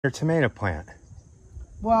Your tomato plant.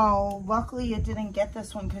 Well, luckily it didn't get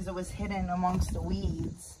this one because it was hidden amongst the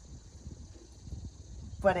weeds.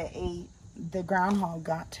 But it ate, the groundhog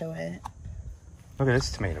got to it. Look at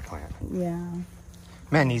this tomato plant. Yeah.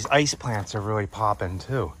 Man, these ice plants are really popping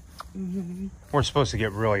too. We're supposed to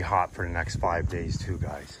get really hot for the next 5 days too,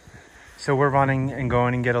 guys. So we're running and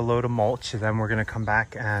going and get a load of mulch, and then we're gonna come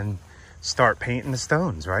back and start painting the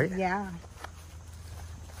stones, right? Yeah.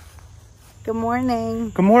 Good morning.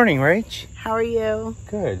 Good morning, Rach. How are you?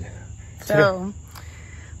 Good. So,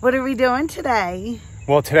 what are we doing today?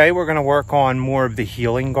 Well, today we're gonna work on more of the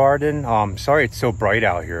healing garden. Sorry it's so bright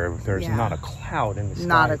out here. There's not a cloud in the sky.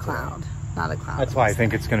 Not a cloud. Not a cloud. That's why I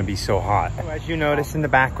think it's gonna be so hot. As you notice in the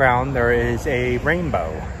background, there is a rainbow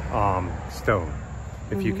stone.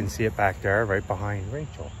 If you can see it back there, right behind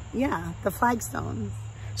Rachel. Yeah, the flagstones.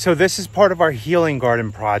 So this is part of our healing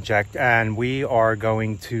garden project, and we are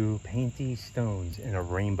going to paint these stones in a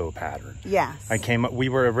rainbow pattern. Yes. We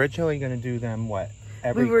were originally going to do them,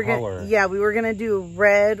 every color? We were going to do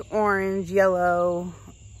red, orange, yellow,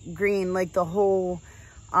 green, like the whole,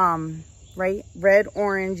 right? Red,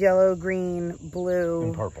 orange, yellow, green, blue.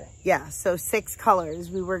 And purple. Yeah, so 6 colors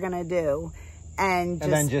we were going to do. And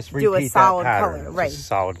then just do a solid color. Right. Right. Just a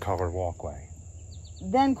solid color walkway.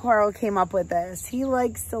 Then Carl came up with this. He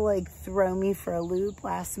likes to like throw me for a loop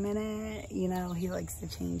last minute. You know, he likes to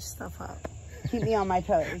change stuff up. Keep me on my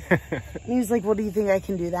toes. And he was like, well, do you think I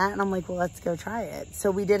can do that? And I'm like, well, let's go try it. So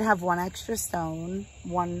we did have one extra flagstone,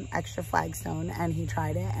 and he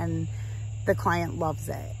tried it, and the client loves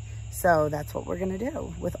it. So that's what we're going to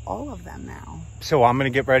do with all of them now. So I'm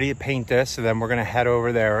going to get ready to paint this, and then we're going to head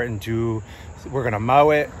over there and we're going to mow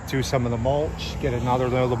it, do some of the mulch, get another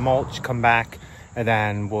load of mulch, come back, and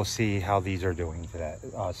then we'll see how these are doing today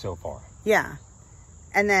so far. Yeah.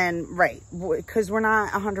 And then, right, because we're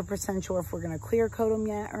not 100% sure if we're going to clear coat them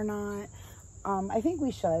yet or not. I think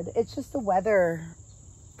we should. It's just a weather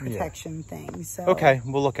protection thing. So okay,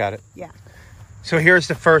 we'll look at it. Yeah. So here's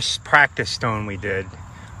the first practice stone we did.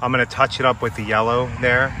 I'm going to touch it up with the yellow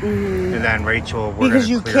there. And then Rachel, because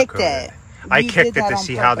you kicked it. I kicked it to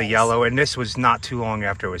see how the yellow, and this was not too long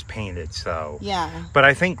after it was painted, so. Yeah. But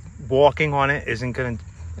I think walking on it isn't going to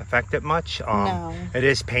affect it much. No. It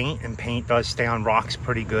is paint, and paint does stay on rocks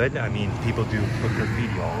pretty good. I mean, people do put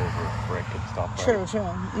graffiti all over brick and stuff. Right? True,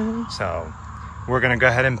 true. So we're going to go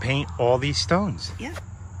ahead and paint all these stones. Yeah.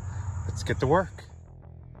 Let's get to work.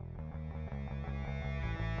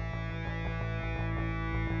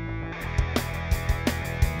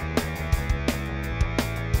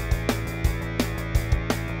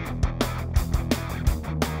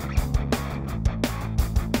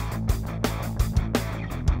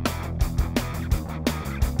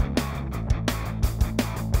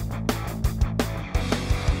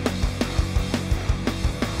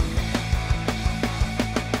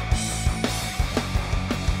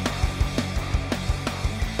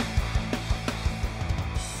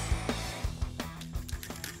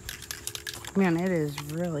 Man, it is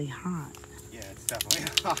really hot. Yeah, it's definitely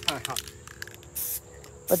hot.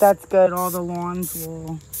 But that's good. All the lawns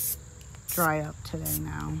will dry up today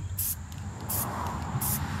now.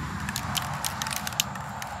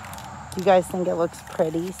 Do you guys think it looks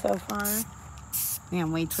pretty so far?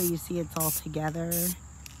 Man, wait till you see it's all together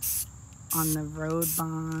on the road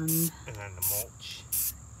bond. And then the mulch.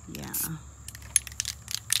 Yeah.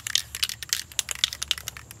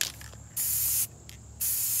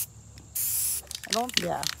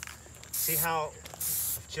 Yeah. See how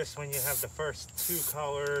just when you have the first 2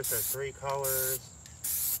 colors or 3 colors,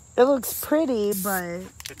 it looks pretty, but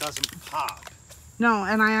it doesn't pop. No,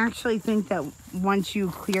 and I actually think that once you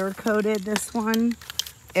clear coated this one,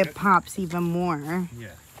 it pops even more.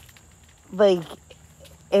 Yeah. Like,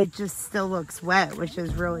 it just still looks wet, which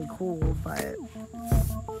is really cool, but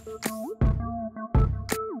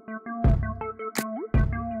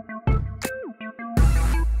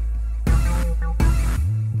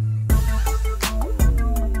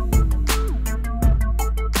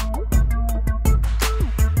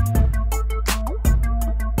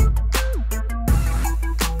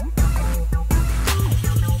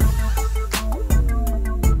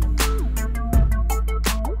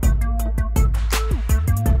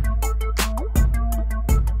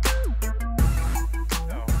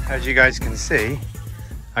as you guys can see,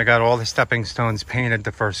 I got all the stepping stones painted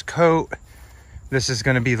the first coat. This is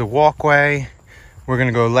going to be the walkway. We're going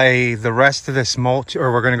to go lay the rest of this mulch,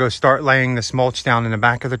 or we're going to go start laying this mulch down in the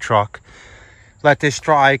back of the truck. Let this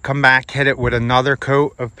dry, come back, hit it with another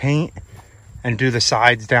coat of paint, and do the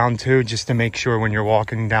sides down too, just to make sure when you're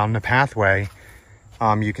walking down the pathway,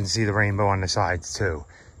 you can see the rainbow on the sides too.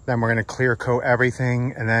 Then we're gonna clear coat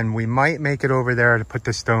everything, and then we might make it over there to put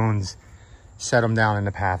the stones, set them down in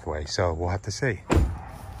the pathway. So we'll have to see.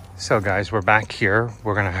 So guys, we're back here.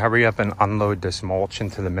 We're gonna hurry up and unload this mulch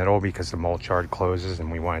into the middle because the mulch yard closes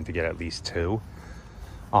and we wanted to get at least 2.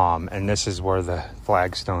 And this is where the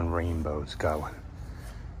flagstone rainbows go.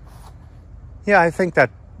 Yeah, I think that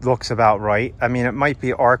looks about right. I mean, it might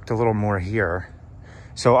be arced a little more here.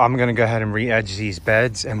 So I'm gonna go ahead and re-edge these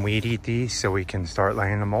beds and weed eat these so we can start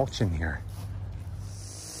laying the mulch in here.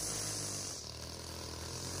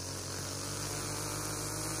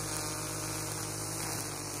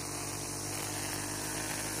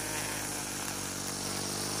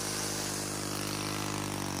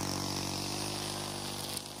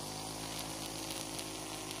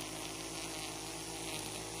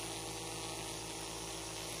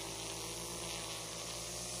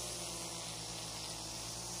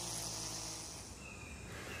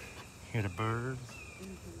 Hear the birds?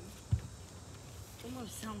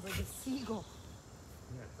 Almost sounds like a seagull.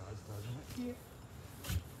 Yeah, it does, doesn't it?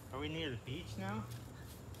 Yeah. Are we near the beach now?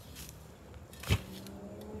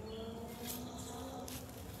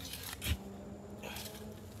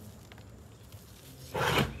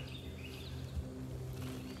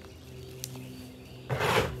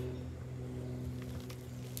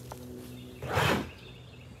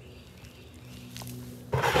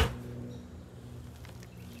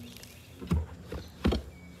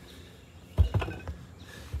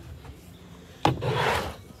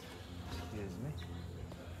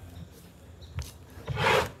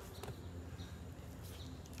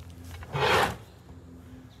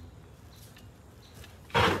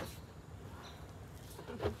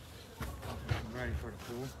 Ready for the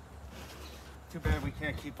pool. Too bad we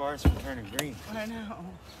can't keep ours from turning green. I know.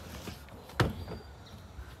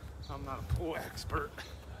 I'm not a pool expert.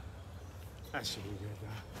 That should be good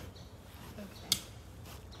though.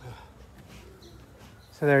 Okay.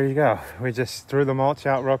 So there you go. We just threw the mulch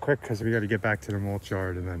out real quick because we got to get back to the mulch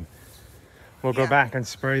yard, and then we'll go back and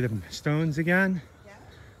spray the stones again. Yeah.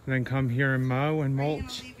 And then come here and mow and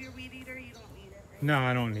mulch. Are you gonna leave your weed eater? You don't need it, right? No,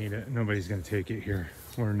 I don't need it. Nobody's gonna take it here.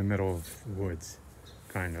 We're in the middle of the woods,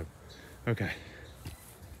 kind of. Okay.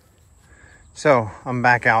 So I'm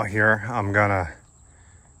back out here. I'm gonna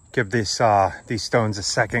give these stones a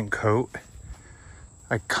second coat.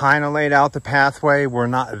 I kind of laid out the pathway. We're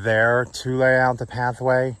not there to lay out the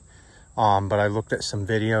pathway, but I looked at some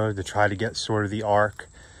video to try to get sort of the arc.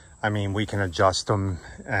 I mean, we can adjust them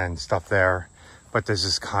and stuff there, but this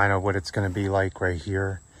is kind of what it's gonna be like right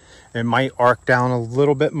here. It might arc down a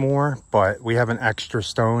little bit more, but we have an extra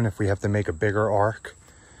stone if we have to make a bigger arc.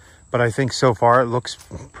 But I think so far it looks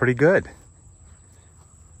pretty good.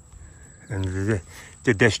 And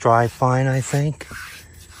did this dry fine, I think?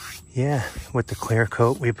 Yeah, with the clear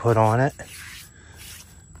coat we put on it.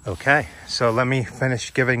 Okay, so let me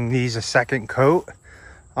finish giving these a second coat.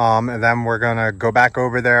 And then we're gonna go back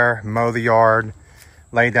over there, mow the yard,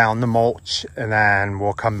 lay down the mulch, and then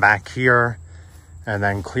we'll come back here and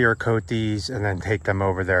then clear coat these and then take them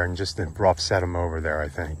over there and just rough set them over there, I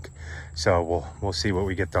think. So we'll see what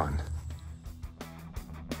we get done.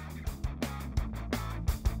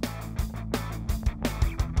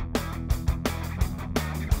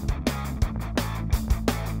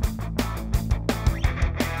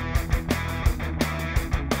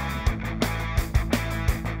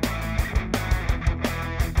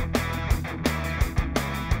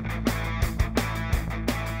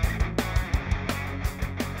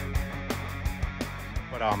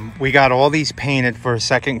 We got all these painted for a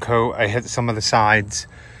second coat. I hit some of the sides.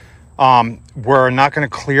 We're not going to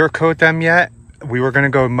clear coat them yet. We were going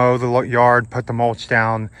to go mow the yard, put the mulch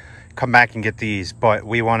down, come back and get these, but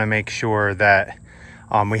we want to make sure that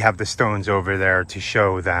we have the stones over there to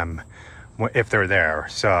show them if they're there.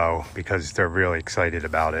 So, because they're really excited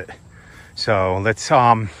about it. So let's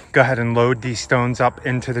go ahead and load these stones up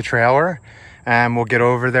into the trailer, and we'll get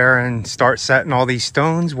over there and start setting all these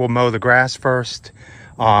stones. We'll mow the grass first.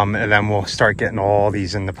 And then we'll start getting all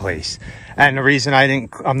these into place. And the reason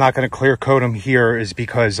I'm not going to clear coat them here is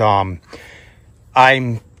because I'm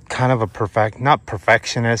kind of a not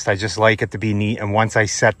perfectionist. I just like it to be neat. And once I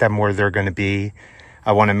set them where they're going to be,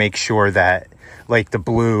 I want to make sure that like the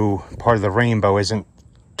blue part of the rainbow isn't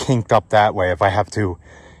kinked up that way. If I have to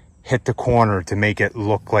hit the corner to make it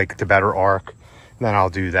look like the better arc, then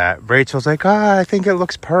I'll do that. Rachel's like, I think it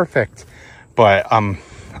looks perfect. But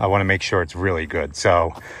I want to make sure it's really good.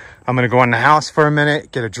 So I'm going to go in the house for a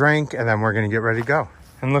minute, get a drink, and then we're going to get ready to go.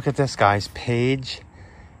 And look at this, guys. Paige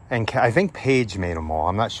and I think Paige made them all.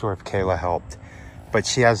 I'm not sure if Kayla helped, but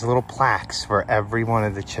she has little plaques for every one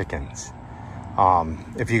of the chickens.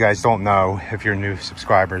 If you guys don't know, if you're new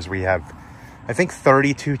subscribers, we have, I think,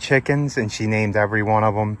 32 chickens, and she named every one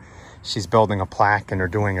of them. She's building a plaque, and they're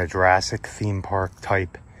doing a Jurassic theme park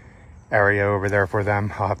type area over there for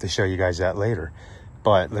them. I'll have to show you guys that later.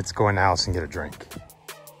 But let's go in the house and get a drink.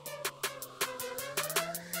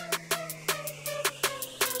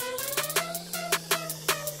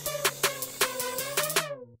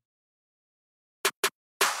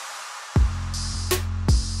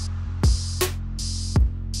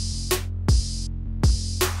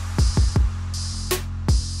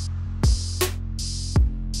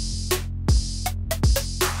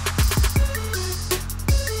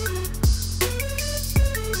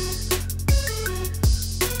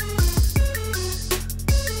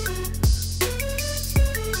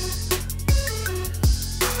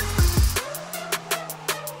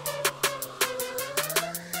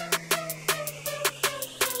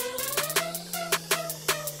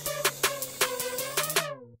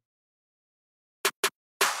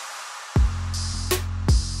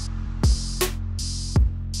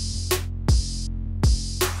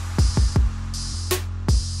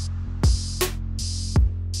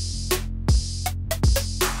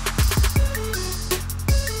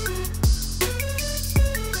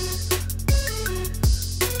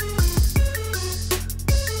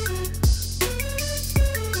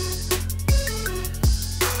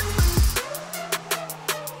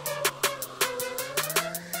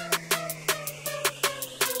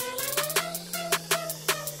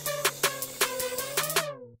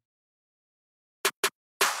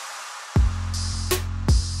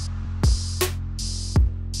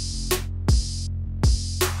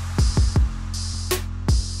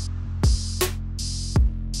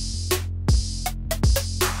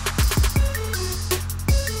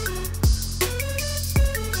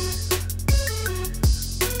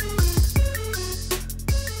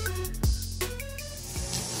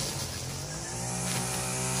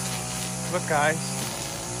 Look, guys,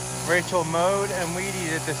 Rachel mowed and weed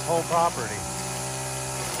eated this whole property.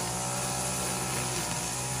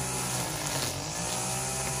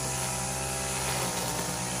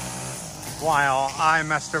 While I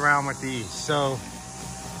messed around with these. So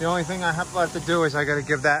the only thing I have left to do is I got to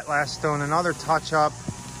give that last stone another touch up,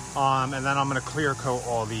 and then I'm going to clear coat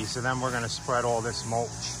all these. So then we're going to spread all this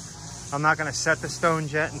mulch. I'm not going to set the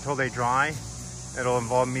stones yet until they dry. It'll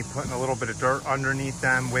involve me putting a little bit of dirt underneath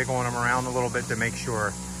them, wiggling them around a little bit to make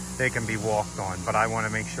sure they can be walked on. But I want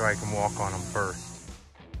to make sure I can walk on them first.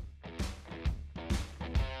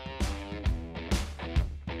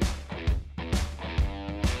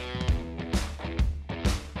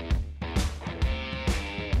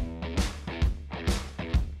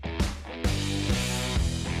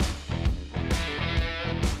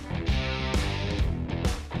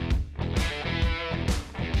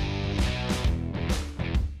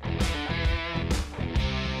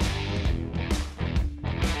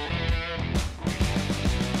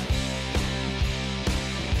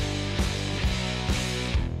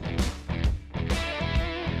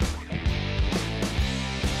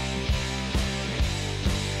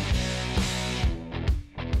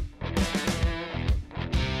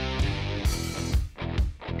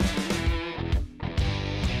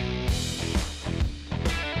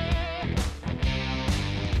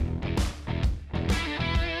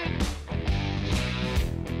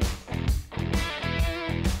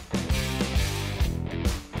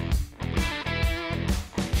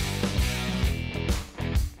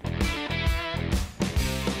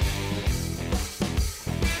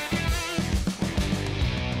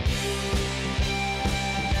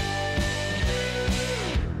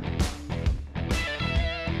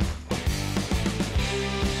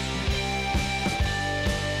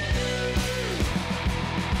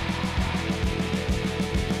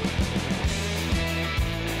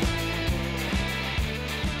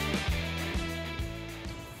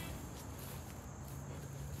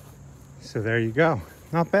 So there you go.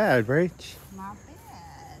 Not bad, Rach. Not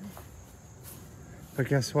bad. But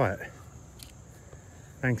guess what?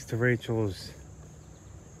 Thanks to Rachel's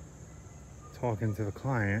talking to the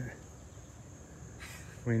client,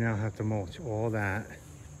 we now have to mulch all that,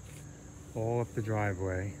 all up the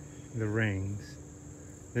driveway, the rings,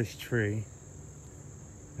 this tree,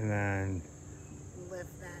 and then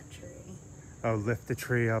Lift that tree. Oh, lift the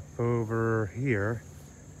tree up over here.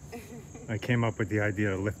 I came up with the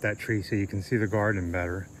idea to lift that tree so you can see the garden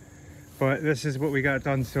better. But this is what we got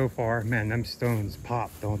done so far. Man, them stones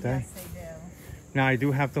pop, don't they? Yes, they do. Now I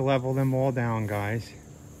do have to level them all down, guys.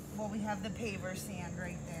 Well, we have the paver sand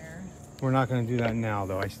right there. We're not going to do that now,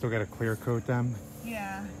 though. I still got to clear coat them.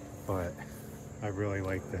 Yeah. But I really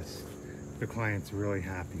like this. The client's really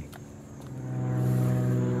happy.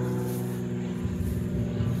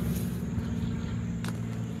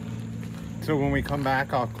 So when we come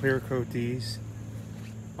back, I'll clear coat these.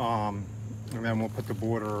 And then we'll put the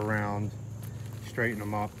border around, straighten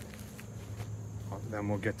them up. Then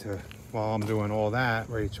we'll get to, while I'm doing all that,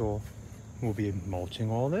 Rachel, we'll be mulching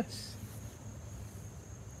all this.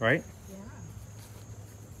 Right? Yeah.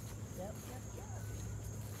 Yep.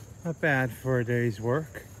 Not bad for a day's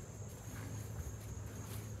work.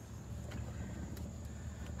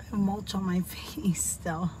 I have mulch on my face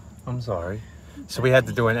still. I'm sorry. So we had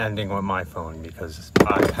to do an ending with my phone because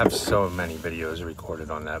I have so many videos recorded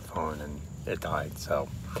on that phone and it died. So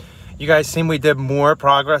you guys seen we did more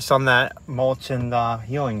progress on that mulch and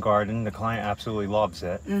healing garden. The client absolutely loves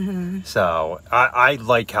it. So I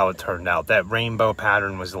like how it turned out. That rainbow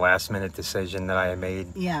pattern was the last minute decision that I had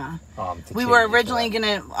made. Yeah. We were originally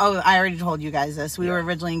gonna, I already told you guys this. We were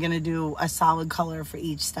originally gonna do a solid color for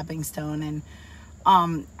each stepping stone,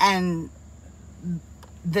 and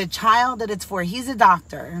the child that it's for, he's a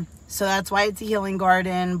doctor, so that's why it's a healing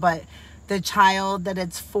garden. But the child that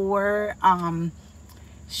it's for,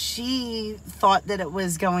 she thought that it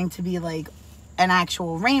was going to be like an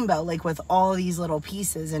actual rainbow, like with all these little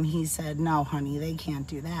pieces, and he said, no honey, they can't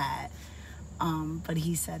do that. But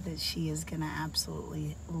he said that she is gonna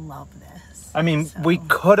absolutely love this. I mean, we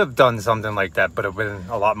could have done something like that, but it would have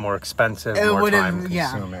been a lot more expensive, more time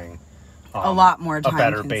consuming. A lot more time. A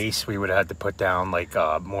better base we would have had to put down, like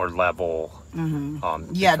more level.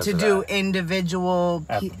 To do individual.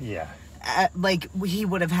 Like he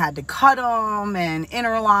would have had to cut them and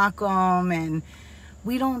interlock them, and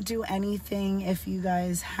we don't do anything, if you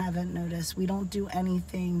guys haven't noticed, we don't do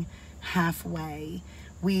anything halfway.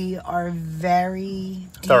 We are very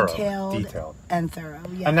detailed and thorough.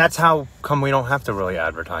 Yes. And that's how come we don't have to really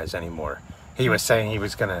advertise anymore. He was saying he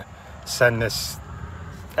was gonna send this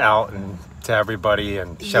out and to everybody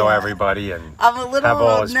and show everybody, and I'm a little have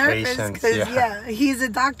all his nervous patients. because he's a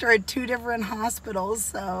doctor at 2 different hospitals,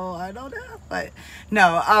 so I don't know, but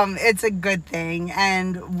no, it's a good thing,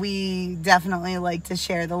 and we definitely like to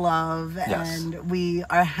share the love, and we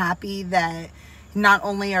are happy that not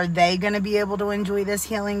only are they going to be able to enjoy this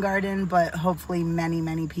healing garden, but hopefully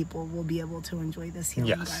many people will be able to enjoy this healing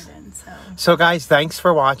garden. So guys, thanks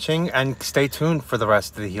for watching, and stay tuned for the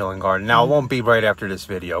rest of the healing garden. Now, it won't be right after this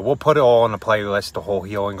video. We'll put it all in a playlist, the whole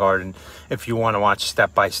healing garden, if you want to watch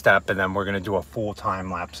step by step, and then we're going to do a full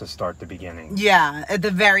time lapse to start the beginning. Yeah, at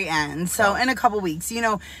the very end. So in a couple weeks, you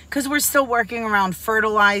know, because we're still working around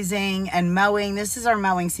fertilizing and mowing. This is our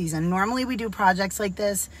mowing season. Normally we do projects like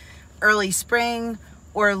this early spring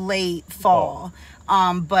or late fall,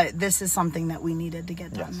 but this is something that we needed to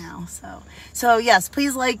get done now. So yes,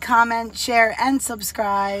 please like, comment, share, and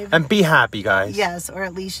subscribe, and be happy, guys. Yes, or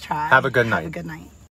at least try. Have a good night. Have a good night.